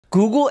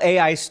Google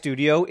AI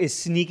Studio is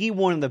sneaky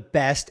one of the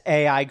best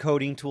AI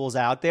coding tools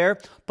out there,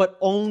 but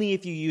only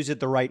if you use it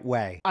the right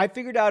way. I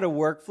figured out a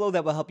workflow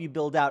that will help you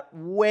build out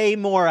way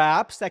more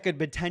apps that could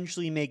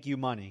potentially make you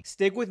money.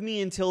 Stick with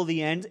me until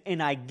the end,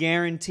 and I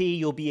guarantee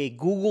you'll be a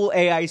Google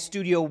AI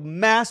Studio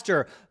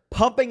master,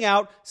 pumping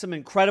out some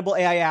incredible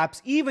AI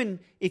apps, even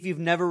if you've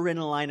never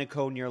written a line of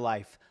code in your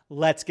life.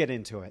 Let's get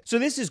into it. So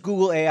this is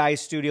Google AI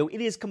Studio. It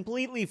is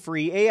completely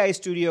free,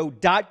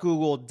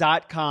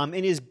 aistudio.google.com,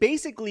 and is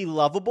basically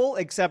lovable,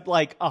 except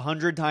like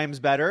 100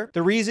 times better.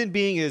 The reason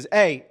being is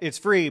A, it's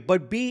free,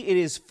 but B, it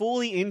is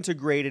fully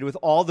integrated with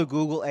all the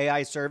Google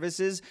AI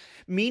services,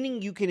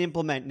 meaning you can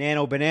implement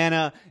Nano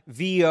Banana,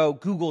 VO,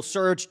 Google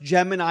Search,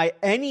 Gemini,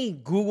 any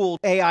Google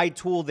AI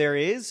tool there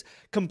is,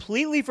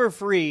 completely for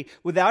free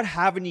without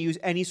having to use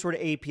any sort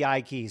of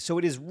API keys. So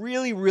it is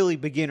really, really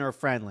beginner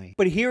friendly.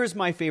 But here is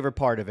my favorite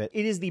part of it.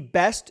 It is the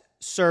best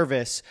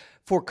service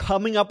for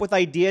coming up with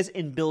ideas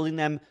and building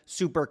them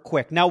super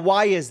quick. Now,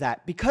 why is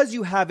that? Because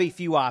you have a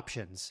few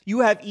options. You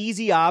have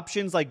easy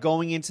options like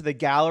going into the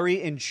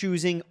gallery and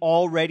choosing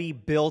already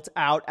built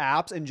out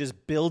apps and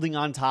just building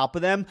on top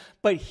of them.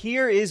 But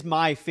here is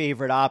my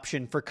favorite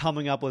option for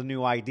coming up with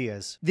new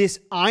ideas. This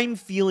I'm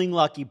feeling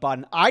lucky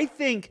button. I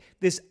think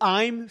this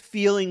I'm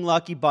feeling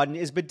lucky button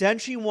is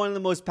potentially one of the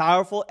most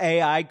powerful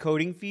AI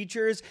coding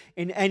features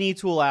in any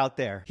tool out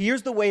there.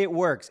 Here's the way it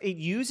works. It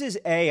uses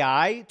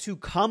AI to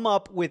come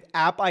up with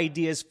app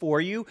ideas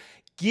for you,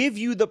 give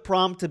you the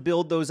prompt to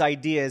build those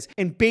ideas,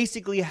 and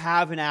basically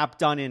have an app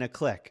done in a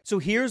click. So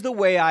here's the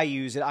way I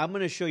use it. I'm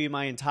going to show you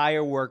my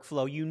entire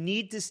workflow. You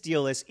need to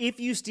steal this. If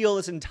you steal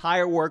this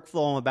entire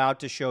workflow I'm about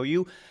to show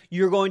you,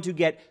 you're going to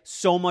get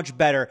so much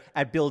better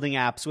at building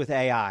apps with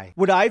AI.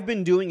 What I've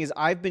been doing is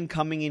I've been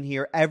coming in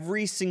here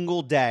every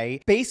single day,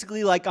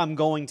 basically like I'm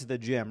going to the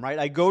gym, right?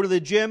 I go to the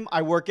gym,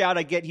 I work out,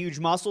 I get huge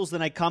muscles,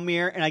 then I come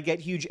here and I get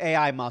huge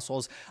AI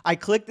muscles. I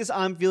click this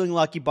I'm feeling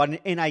lucky button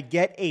and I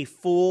get a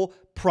full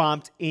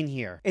prompt in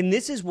here. And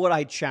this is what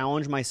I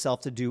challenge myself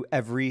to do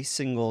every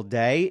single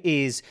day,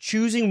 is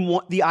choosing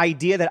the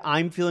idea that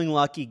I'm feeling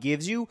lucky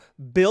gives you,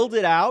 build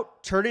it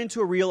out, turn it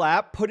into a real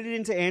app, put it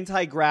into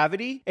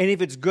Antigravity, and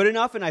if it's good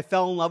enough and I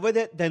fell in love with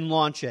it, then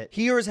launch it.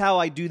 Here's how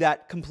I do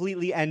that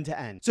completely end to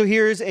end. So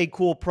here's a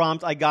cool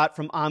prompt I got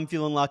from I'm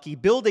Feeling Lucky.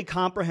 Build a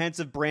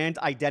comprehensive brand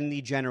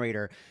identity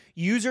generator.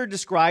 User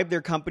describe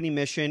their company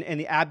mission, and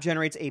the app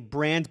generates a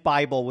brand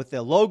Bible with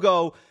the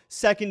logo,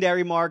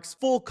 secondary marks,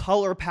 full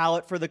color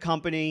palette for the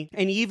company,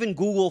 and even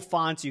Google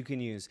fonts you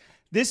can use.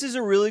 This is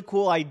a really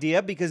cool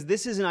idea because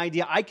this is an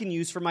idea I can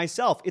use for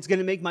myself. It's going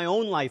to make my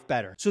own life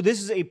better. So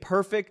this is a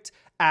perfect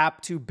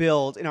app to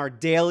build in our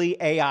daily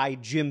AI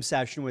gym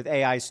session with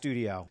AI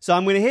Studio. So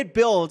I'm going to hit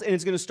build and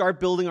it's going to start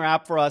building our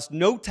app for us.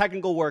 No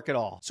technical work at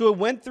all. So it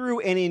went through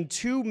and in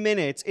 2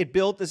 minutes, it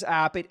built this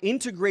app. It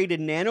integrated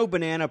Nano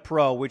Banana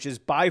Pro, which is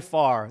by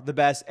far the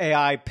best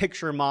AI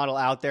picture model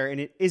out there,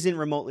 and it isn't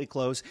remotely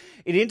close.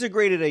 It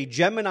integrated a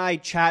Gemini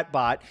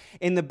chatbot.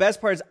 And the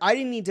best part is I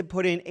didn't need to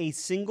put in a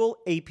single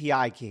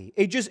API key.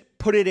 It just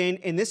put it in,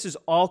 and this is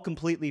all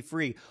completely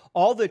free.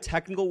 All the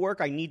technical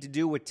work I need to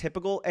do with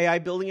typical AI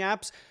building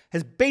apps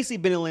has basically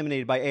been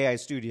eliminated by AI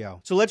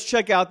Studio. So let's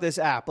check out this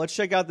app. Let's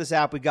check out this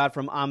app we got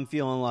from I'm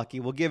Feeling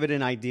Lucky. We'll give it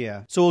an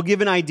idea. So we'll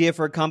give an idea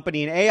for a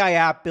company, an AI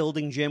app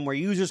building gym where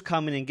users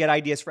come in and get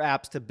ideas for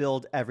apps to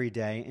build every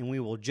day, and we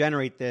will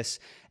generate this,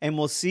 and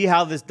we'll see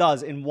how this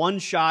does in one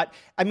shot.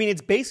 I mean,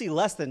 it's basically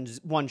less than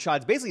one shot.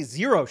 It's basically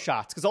 0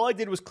 shots because all I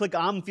did was click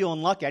I'm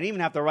Feeling Lucky. I didn't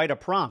even have to write a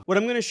prompt. What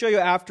I'm going to show you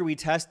after we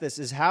test this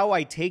is how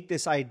I take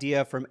this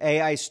idea from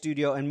AI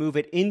Studio and move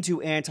it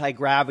into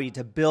Antigravity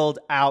to build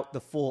out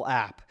the full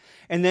app.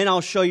 And then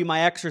I'll show you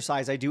my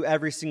exercise I do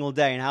every single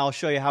day, and I'll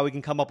show you how we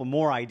can come up with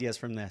more ideas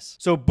from this.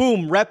 So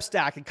boom, rep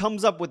stack. It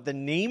comes up with the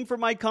name for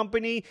my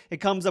company. It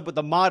comes up with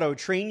the motto,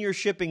 train your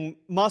shipping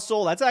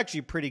muscle. That's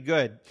actually pretty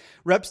good.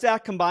 Rep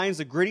stack combines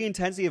the gritty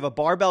intensity of a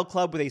barbell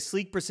club with a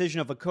sleek precision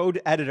of a code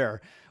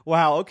editor.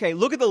 Wow, okay,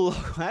 look at the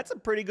logo. That's a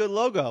pretty good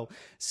logo.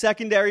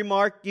 Secondary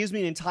mark gives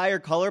me an entire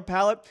color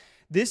palette.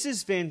 This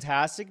is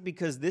fantastic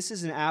because this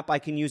is an app I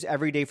can use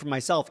every day for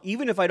myself,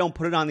 even if I don't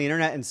put it on the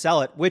internet and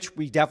sell it, which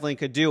we definitely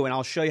could do, and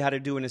I'll show you how to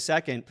do in a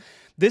second.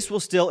 This will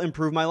still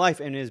improve my life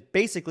and is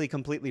basically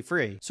completely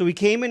free. So we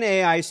came in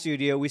AI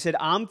Studio. We said,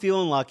 I'm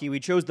feeling lucky. We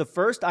chose the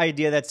first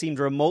idea that seemed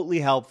remotely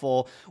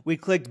helpful. We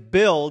clicked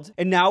build,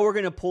 and now we're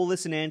going to pull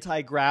this in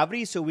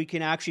Antigravity so we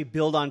can actually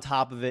build on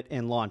top of it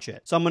and launch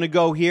it. So I'm going to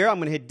go here. I'm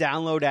going to hit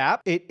download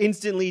app. It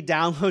instantly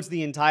downloads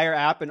the entire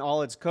app and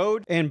all its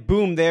code. And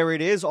boom, there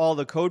it is, all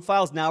the code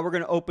files. Now we're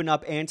going to open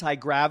up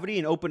Antigravity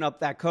and open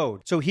up that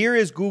code. So here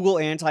is Google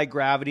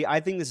Antigravity.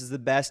 I think this is the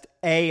best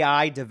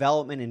AI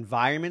development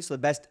environment, so the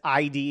best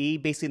idea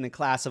IDE, basically in the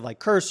class of like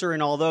Cursor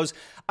and all those.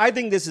 I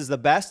think this is the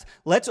best.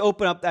 Let's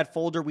open up that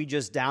folder we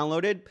just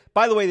downloaded.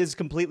 By the way, this is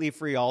completely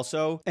free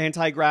also.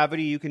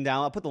 Antigravity, you can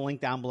download. I'll put the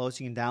link down below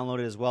so you can download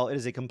it as well. It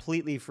is a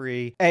completely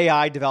free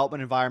AI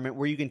development environment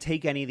where you can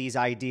take any of these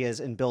ideas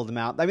and build them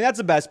out. I mean, that's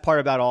the best part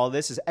about all of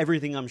this is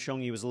everything I'm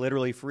showing you is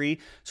literally free.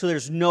 So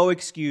there's no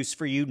excuse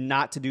for you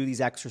not to do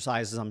these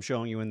exercises I'm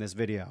showing you in this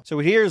video. So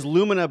here's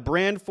Lumina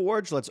Brand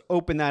Forge. Let's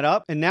open that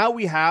up. And now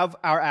we have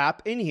our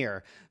app in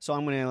here. So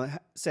I'm going to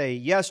say,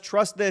 yes,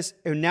 trust this.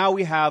 And now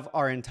we have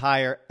our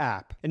entire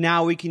app. And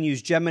now we can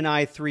use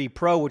Gemini 3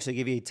 Pro, which they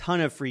give you a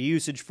ton of free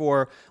usage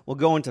for. We'll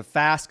go into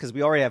fast because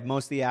we already have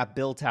most of the app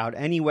built out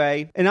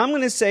anyway. And I'm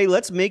going to say,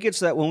 let's make it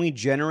so that when we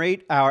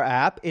generate our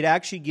app, it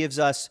actually gives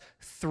us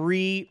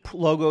 3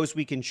 logos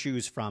we can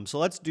choose from. So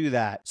let's do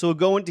that. So we'll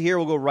go into here.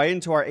 We'll go right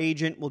into our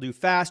agent. We'll do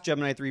fast,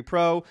 Gemini 3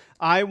 Pro.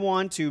 I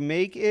want to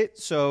make it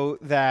so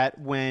that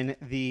when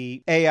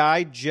the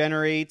AI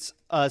generates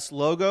us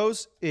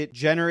logos, it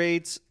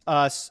generates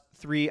us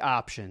 3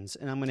 options.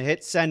 And I'm going to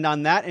hit send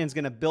on that, and it's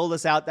going to build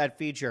us out that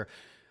feature.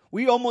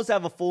 We almost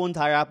have a full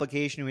entire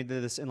application. We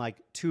did this in like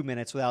 2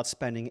 minutes without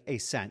spending a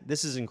cent.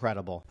 This is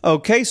incredible.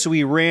 Okay, so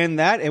we ran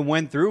that and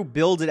went through,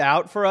 build it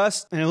out for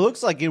us. And it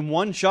looks like in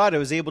one shot, it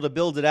was able to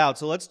build it out.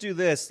 So let's do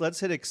this. Let's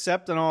hit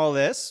accept on all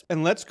this.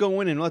 And let's go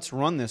in and let's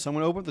run this. I'm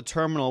going to open up the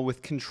terminal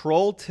with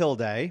Control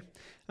tilde. I'm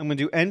going to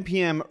do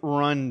npm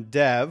run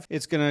dev.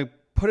 It's going to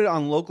put it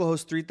on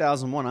localhost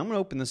 3001. I'm going to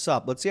open this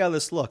up. Let's see how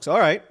this looks. All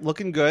right,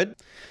 looking good.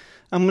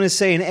 I'm going to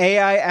say an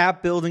AI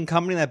app building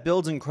company that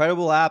builds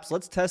incredible apps.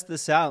 Let's test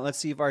this out. Let's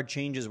see if our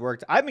changes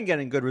worked. I've been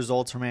getting good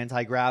results from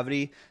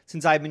Antigravity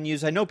since I've been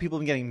using. I know people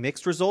have been getting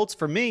mixed results.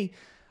 For me,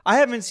 I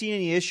haven't seen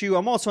any issue.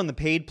 I'm also on the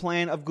paid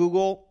plan of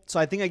Google,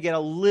 so I think I get a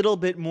little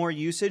bit more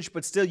usage,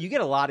 but still you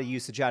get a lot of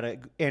usage out of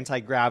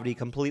Antigravity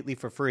completely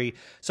for free.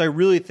 So I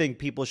really think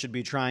people should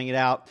be trying it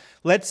out.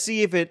 Let's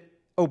see if it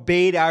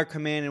obeyed our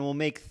command, and we'll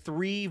make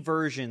 3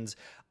 versions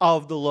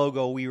of the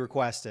logo we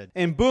requested.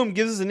 And boom,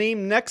 gives us a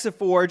name,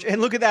 Nexaforge. And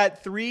look at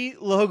that, 3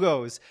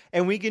 logos.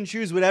 And we can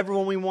choose whatever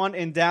one we want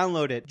and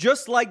download it.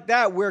 Just like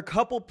that, we're a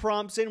couple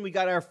prompts in. We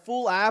got our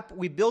full app.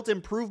 We built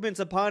improvements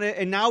upon it.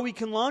 And now we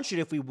can launch it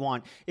if we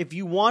want. If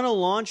you want to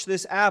launch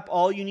this app,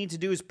 all you need to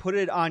do is put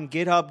it on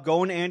GitHub.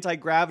 Go into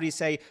Antigravity,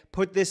 say,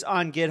 put this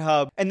on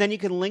GitHub. And then you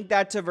can link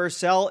that to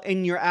Vercel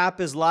and your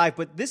app is live.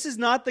 But this is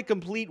not the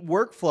complete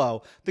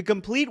workflow. The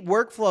complete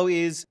workflow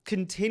is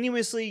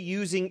continuously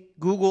using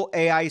Google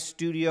AI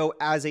Studio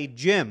as a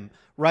gym,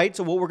 right?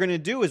 So what we're going to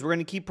do is we're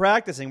going to keep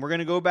practicing. We're going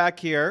to go back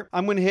here.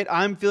 I'm going to hit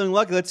I'm feeling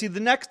lucky. Let's see the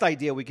next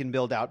idea we can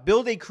build out.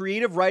 Build a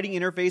creative writing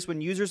interface when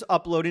users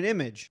upload an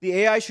image. The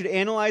AI should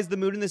analyze the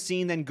mood in the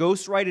scene, then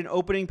ghostwrite an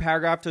opening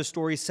paragraph to a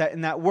story set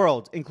in that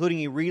world,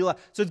 including a real.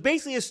 So it's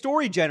basically a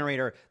story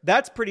generator.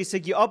 That's pretty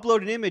sick. You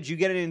upload an image, you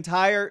get an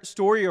entire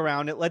story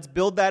around it. Let's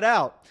build that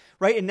out.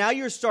 Right? And now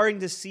you're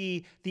starting to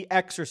see the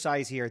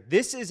exercise here.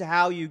 This is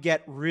how you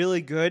get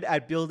really good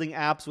at building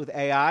apps with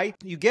AI.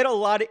 You get a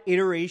lot of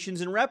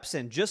iterations and reps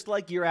in, just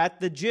like you're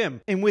at the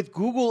gym. And with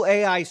Google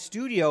AI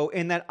Studio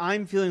and that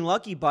I'm feeling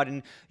lucky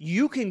button,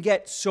 you can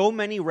get so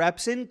many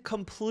reps in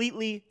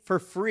completely for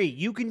free.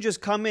 You can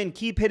just come in,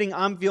 keep hitting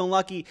I'm feeling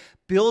lucky,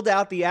 build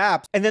out the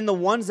apps, and then the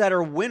ones that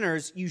are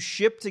winners, you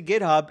ship to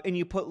GitHub and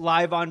you put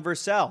live on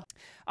Vercel.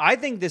 I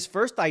think this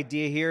first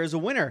idea here is a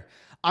winner.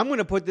 I'm going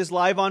to put this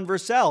live on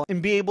Vercel and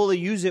be able to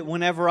use it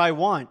whenever I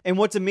want. And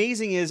what's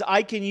amazing is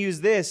I can use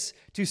this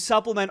to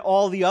supplement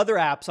all the other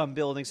apps I'm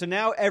building. So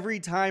now every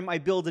time I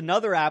build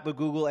another app with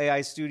Google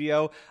AI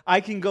Studio,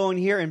 I can go in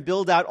here and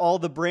build out all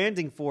the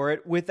branding for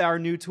it with our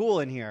new tool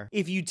in here.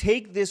 If you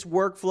take this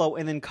workflow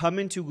and then come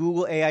into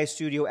Google AI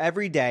Studio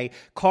every day,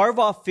 carve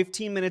off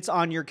 15 minutes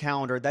on your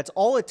calendar. That's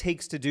all it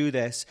takes to do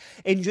this.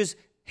 And just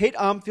hit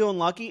I'm feeling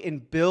lucky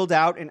and build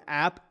out an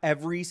app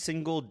every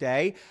single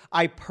day.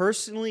 I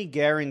personally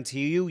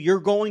guarantee you,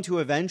 you're going to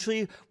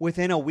eventually,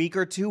 within a week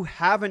or 2,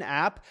 have an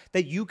app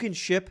that you can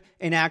ship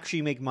and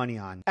actually make money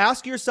on.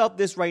 Ask yourself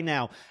this right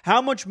now.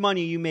 How much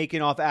money are you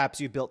making off apps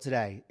you built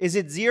today? Is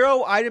it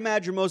 0? I'd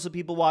imagine most of the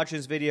people watching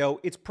this video,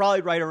 it's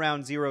probably right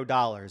around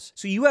 $0.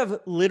 So you have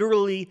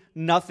literally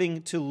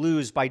nothing to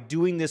lose by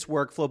doing this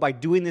workflow, by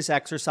doing this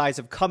exercise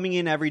of coming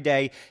in every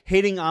day,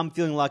 hitting I'm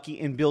feeling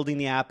lucky and building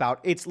the app out.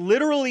 It's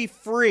literally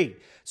free.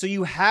 So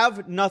you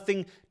have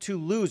nothing to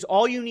lose.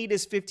 All you need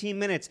is 15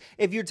 minutes.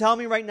 If you're telling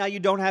me right now you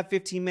don't have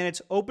 15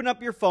 minutes, open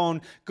up your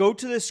phone, go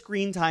to the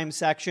screen time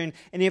section,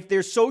 and if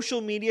there's social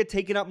media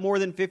taking up more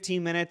than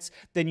 15 minutes,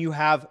 then you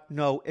have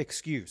no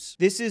excuse.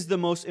 This is the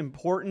most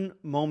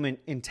important moment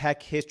in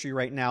tech history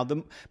right now.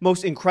 The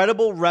most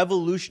incredible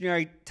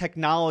revolutionary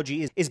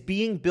technology is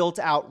being built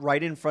out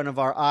right in front of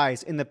our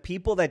eyes, and the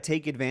people that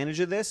take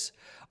advantage of this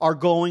are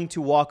going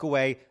to walk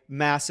away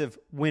massive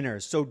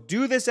winners. So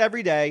do this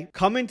every day.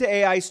 Come into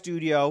AI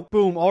Studio.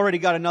 Boom, already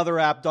got another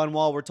app done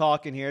while we're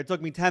talking here. It took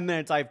me 10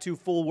 minutes. I have 2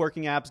 full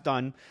working apps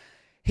done.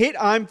 Hit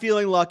I'm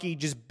feeling lucky.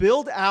 Just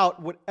build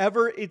out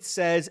whatever it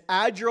says.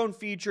 Add your own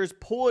features.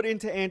 Pull it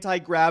into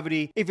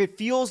Antigravity. If it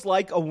feels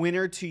like a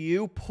winner to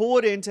you, pull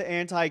it into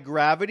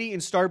Antigravity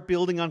and start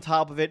building on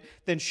top of it.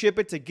 Then ship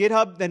it to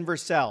GitHub, then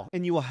Vercel,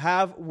 and you will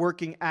have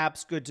working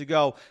apps good to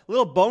go. A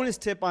little bonus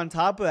tip on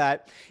top of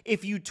that: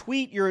 if you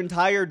tweet your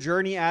entire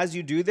journey as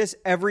you do this,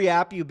 every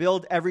app you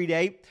build every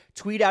day,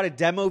 tweet out a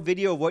demo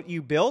video of what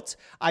you built,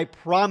 I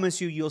promise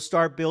you, you'll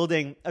start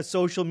building a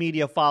social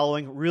media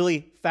following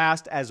really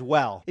fast as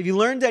well. If you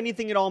learned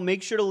anything at all,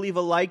 make sure to leave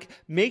a like,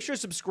 make sure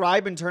to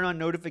subscribe and turn on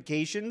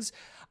notifications.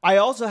 I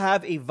also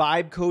have a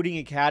Vibe Coding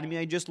Academy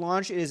I just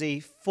launched. It is a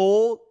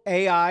full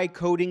AI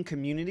coding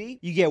community.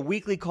 You get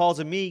weekly calls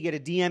of me. You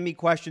get to DM me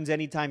questions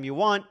anytime you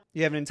want.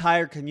 You have an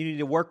entire community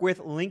to work with.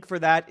 Link for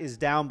that is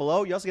down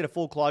below. You also get a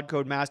full Claude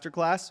Code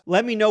Masterclass.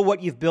 Let me know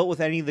what you've built with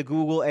any of the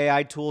Google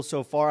AI tools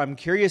so far. I'm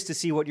curious to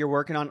see what you're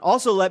working on.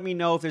 Also, let me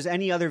know if there's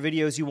any other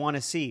videos you want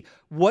to see.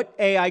 What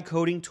AI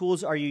coding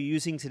tools are you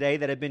using today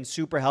that have been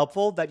super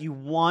helpful that you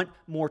want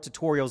more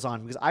tutorials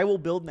on? Because I will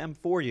build them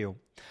for you.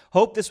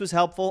 Hope this was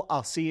helpful.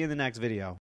 I'll see you in the next video.